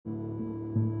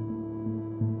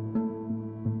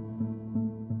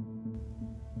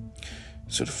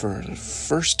So for the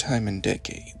first time in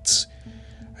decades,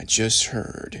 I just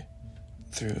heard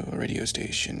through a radio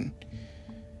station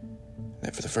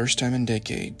that for the first time in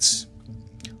decades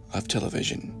of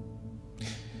television,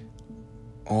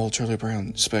 all Charlie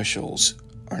Brown specials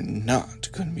are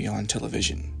not going to be on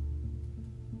television.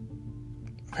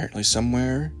 Apparently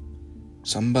somewhere,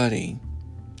 somebody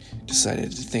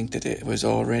decided to think that it was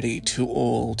already too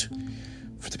old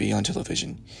for it to be on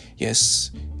television.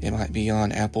 Yes, it might be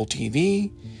on Apple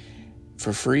TV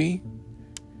for free,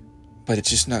 but it's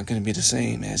just not going to be the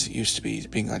same as it used to be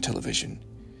being on television.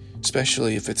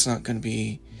 Especially if it's not going to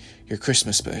be your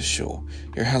Christmas special,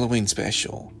 your Halloween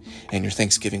special, and your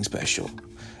Thanksgiving special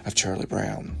of Charlie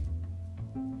Brown.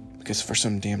 Because for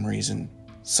some damn reason,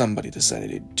 somebody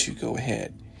decided to go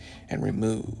ahead and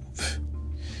remove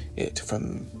it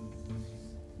from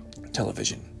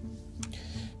television.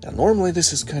 Now, normally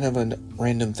this is kind of a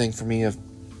random thing for me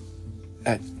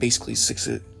at basically 6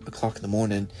 o'clock in the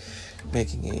morning,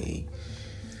 making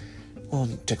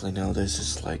technically no, this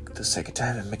is like the second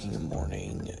time I'm making a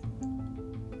morning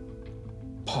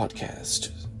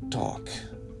podcast talk.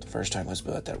 The first time was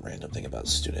about that random thing about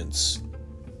students.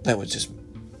 That was just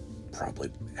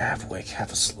probably half awake,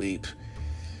 half asleep,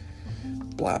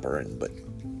 blabbering, but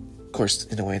of course,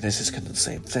 in a way, this is kind of the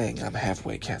same thing. I'm half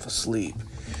awake, half asleep.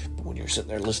 But when you're sitting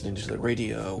there listening to the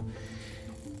radio,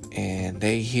 and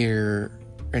they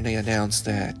announce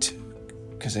that,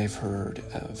 because they've heard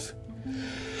of,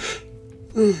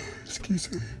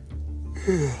 excuse me,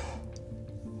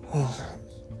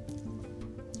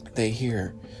 they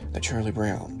hear that Charlie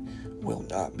Brown will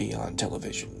not be on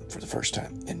television for the first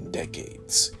time in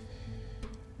decades.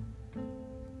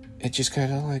 It just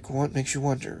kind of like makes you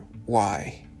wonder,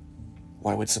 why?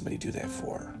 Why would somebody do that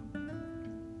for?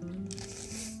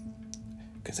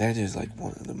 Because that is like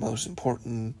one of the most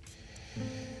important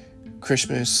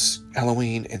Christmas,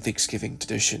 Halloween, and Thanksgiving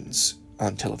traditions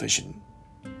on television.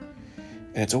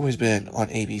 And it's always been on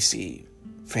ABC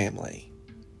Family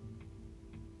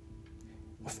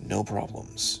with no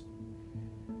problems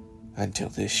until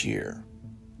this year.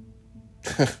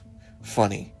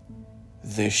 Funny.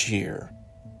 This year.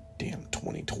 Damn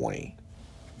 2020.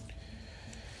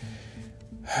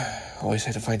 Always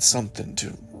had to find something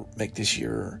to make this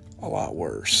year a lot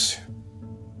worse.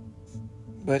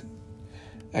 But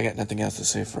I got nothing else to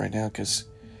say for right now because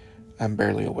I'm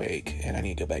barely awake and I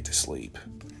need to go back to sleep.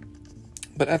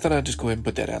 But I thought I'd just go ahead and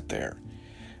put that out there.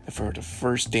 For the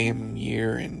first damn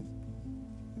year in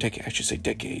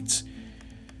decades.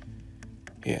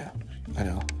 Yeah, I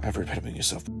know. I've repeated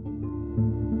myself.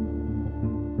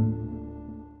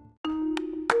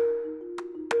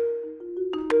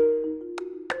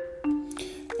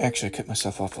 Actually, I cut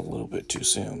myself off a little bit too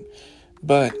soon.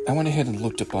 But I went ahead and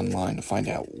looked up online to find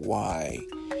out why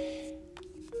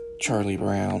Charlie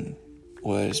Brown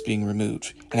was being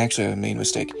removed. And actually, I made a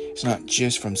mistake. It's not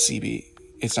just from ABC,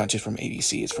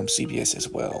 it's from CBS as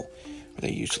well, where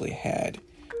they usually had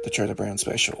the Charlie Brown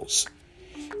specials.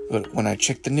 But when I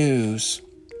checked the news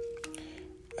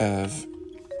of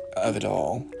it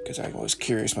all, because I was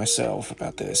curious myself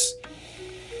about this,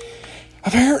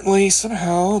 apparently,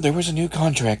 somehow, there was a new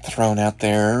contract thrown out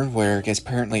there where, I guess,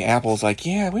 apparently Apple's like,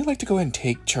 yeah, we'd like to go ahead and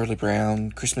take Charlie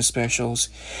Brown Christmas specials,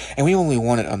 and we only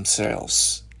want it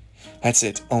ourselves. That's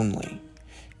it, only.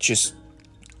 Just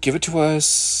give it to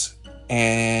us,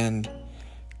 and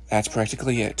that's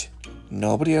practically it.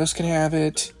 Nobody else can have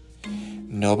it.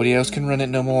 Nobody else can run it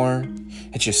no more.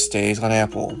 It just stays on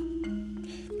Apple.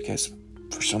 Because,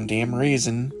 for some damn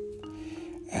reason,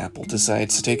 Apple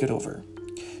decides to take it over.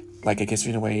 Like, I guess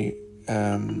in a way,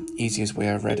 easiest way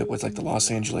I read it was like the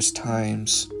Los Angeles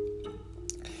Times.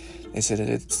 They said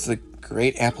it's the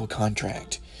great Apple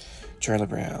contract. Charlie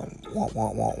Brown,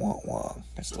 wah.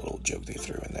 That's the little joke they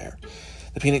threw in there.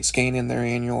 The Peanuts Gang in their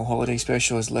annual holiday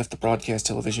special has left the broadcast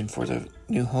television for the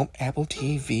new home Apple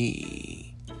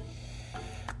TV.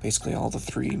 Basically, all the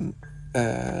three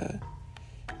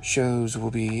shows will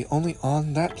be only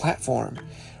on that platform,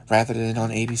 rather than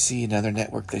on ABC and other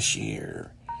network this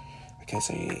year. Because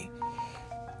they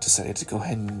decided to go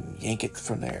ahead and yank it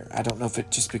from there. I don't know if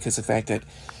it's just because of the fact that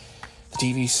the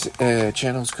TV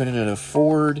channels couldn't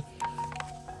afford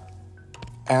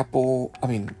the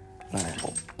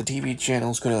TV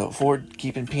channels couldn't afford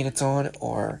keeping Peanuts on,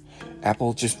 or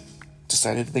Apple just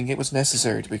decided to think it was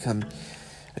necessary to become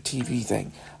a TV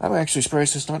thing. I'm actually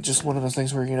surprised it's not just one of those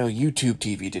things where, YouTube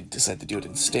TV did decide to do it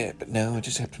instead, but no, it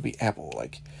just happened to be Apple.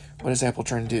 Like, what is Apple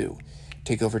trying to do?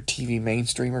 Take over TV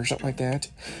mainstream or something like that?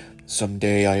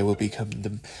 Someday I will become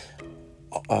the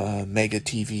mega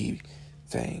TV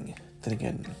thing. Then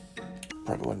again,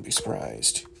 probably wouldn't be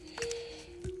surprised.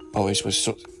 always was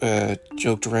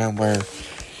joked around where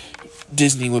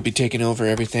Disney would be taking over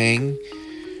everything,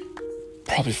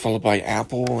 probably followed by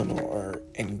Apple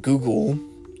and Google.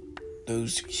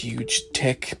 Those huge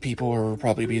tech people are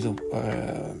probably be the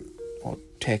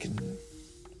tech and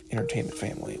entertainment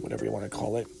family, whatever you want to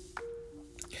call it.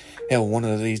 Hell, one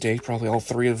of these days, probably all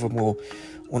three of them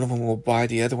one of them will buy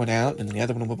the other one out, and then the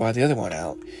other one will buy the other one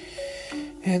out.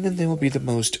 And then they will be the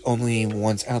most only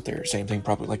ones out there. Same thing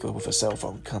probably like with a cell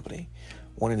phone company.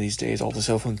 One of these days, all the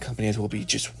cell phone companies will be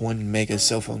just one mega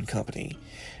cell phone company,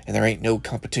 and there ain't no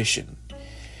competition.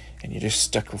 And you're just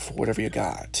stuck with whatever you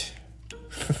got.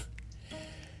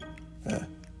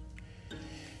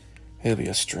 It'll be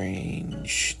a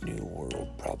strange new world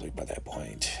probably by that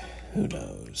point. Who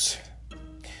knows?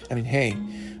 I mean, hey,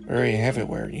 we already have it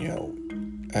where,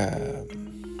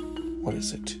 what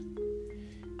is it?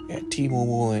 Yeah,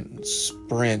 T-Mobile and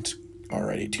Sprint are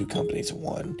already two companies in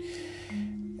one.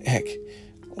 Heck,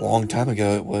 a long time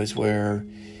ago it was where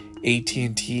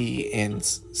AT&T and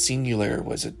Singular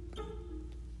was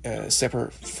a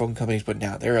separate phone companies, but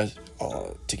now they're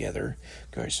all together.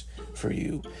 Of course, for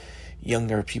you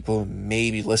younger people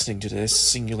maybe listening to this,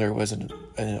 Singular was an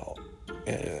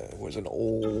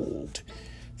old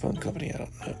phone company. I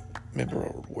don't remember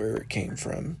where it came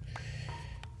from.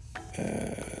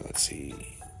 Let's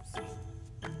see.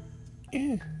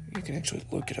 Yeah, you can actually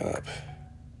look it up.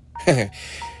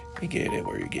 You get it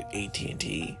where you get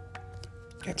AT&T.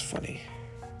 That's funny.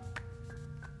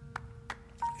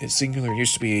 Singular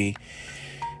used to be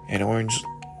an orange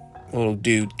little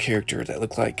dude character that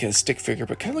looked like a stick figure,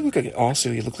 but kind of looked like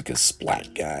he looked like a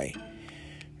splat guy.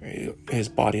 His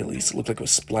body at least looked like it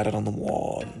was splatted on the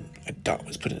wall and a dot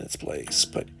was put in its place.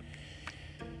 But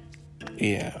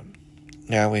yeah,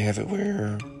 now we have it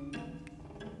where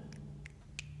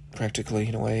practically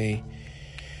in a way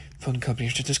phone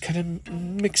companies are just kind of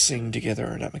mixing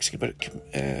together, not mixing but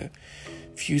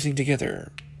fusing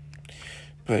together.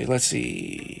 But let's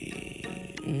see,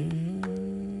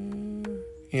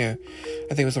 yeah, I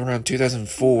think it was around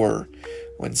 2004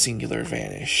 when Singular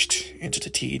vanished into the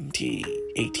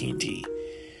AT&T.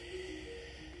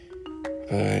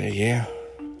 But yeah.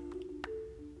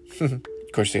 Of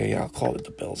course, I'll call it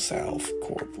the Bell South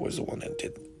Corp was the one that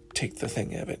did take the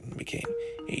thing of it and became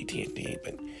AT&T.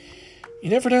 But you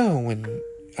never know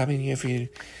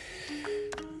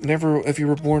if you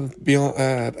were born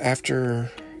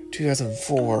after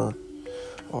 2004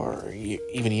 or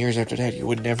even years after that, you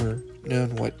would never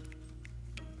known what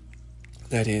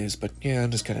that is. But yeah,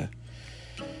 I'm just kind of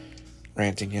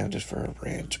ranting now just for a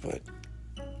rant, but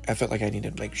I felt like I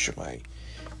needed to make sure my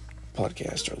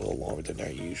podcasts are a little longer than I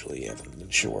usually have them, than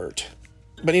short.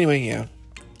 But anyway, yeah.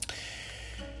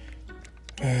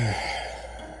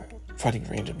 Finding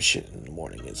random shit in the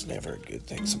morning is never a good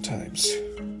thing sometimes.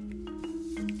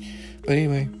 But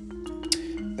anyway,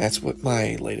 that's what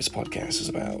my latest podcast is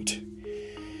about.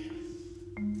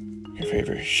 Your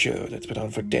favorite show that's been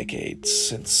on for decades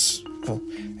since... Well,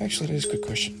 actually, that is a good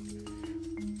question.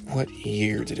 What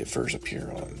year did it first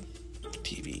appear on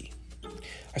TV?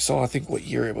 I think, what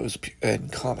year it was in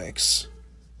comics.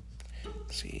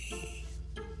 Let's see.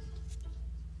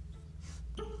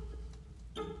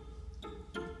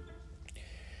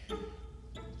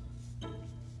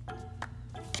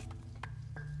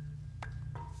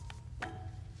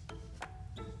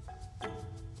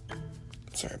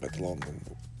 Sorry about the long,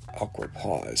 awkward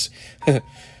pause.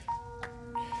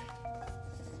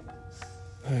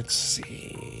 Let's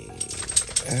see.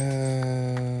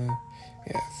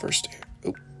 Yeah, first...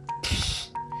 Oh.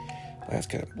 That's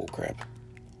kind of bullcrap.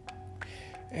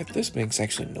 If this makes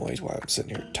actually noise while I'm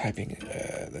sitting here typing,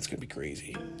 that's going to be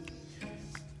crazy. You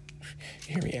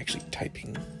hear me actually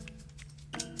typing.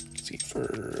 Let's see,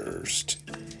 first.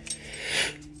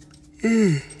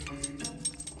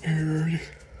 Nerd.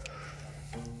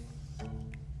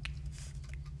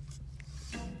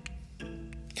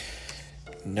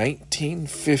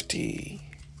 $1950.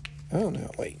 Oh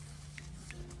no, wait.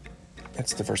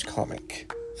 That's the first comic.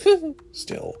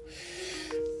 Still.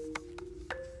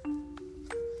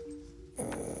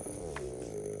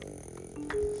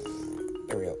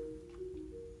 There we go.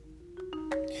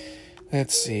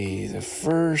 Let's see. The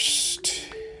first...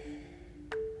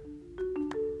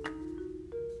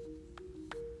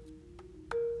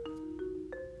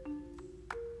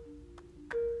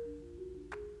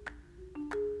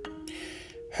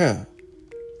 Huh.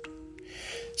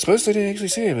 Suppose they didn't actually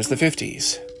say it was the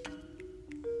 50s.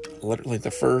 Literally the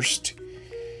first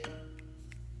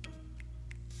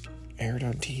aired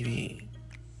on TV.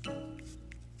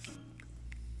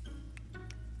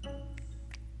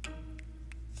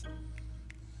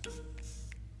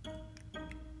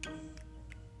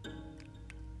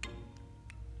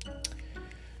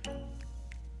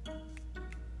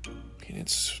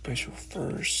 its special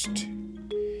first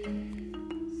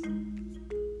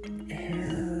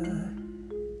aired.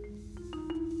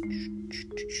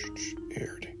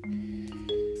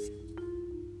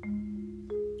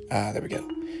 There we go.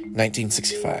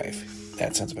 1965.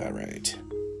 That sounds about right,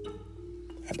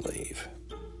 I believe.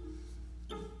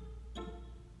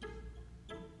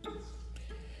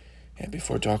 And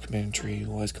before documentary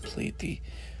was complete, the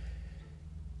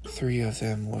three of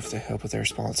them, with the help of their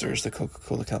sponsors, the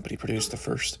Coca-Cola Company, produced the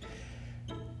first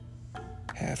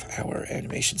half-hour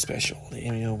animation special, the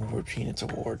Emmy Award Peanuts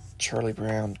Award Charlie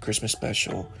Brown Christmas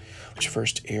Special, which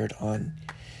first aired on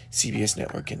CBS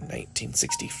Network in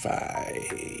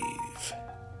 1965.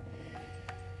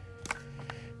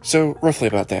 So, roughly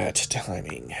about that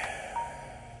timing.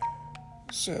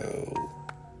 So...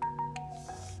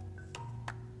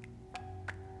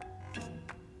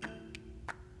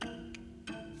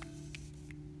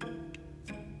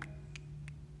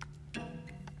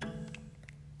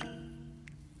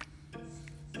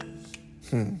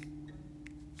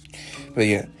 But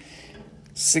yeah,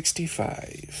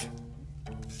 65.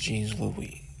 Jeez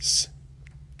Louise.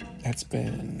 That's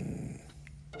been,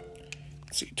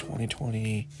 let's see,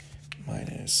 2020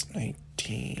 minus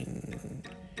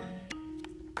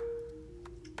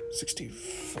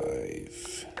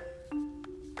 1965.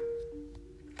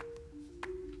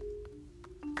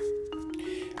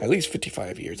 At least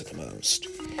 55 years at the most.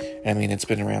 I mean, it's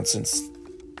been around since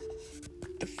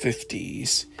the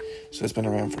 50s. So it's been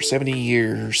around for 70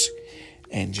 years.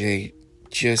 And Jay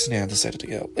just now decided to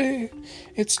go,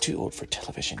 it's too old for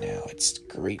television now. It's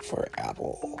great for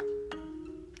Apple.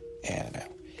 I don't know.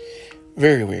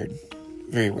 Very weird.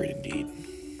 Very weird indeed.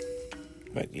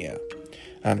 But yeah,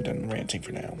 I'm done ranting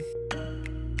for now.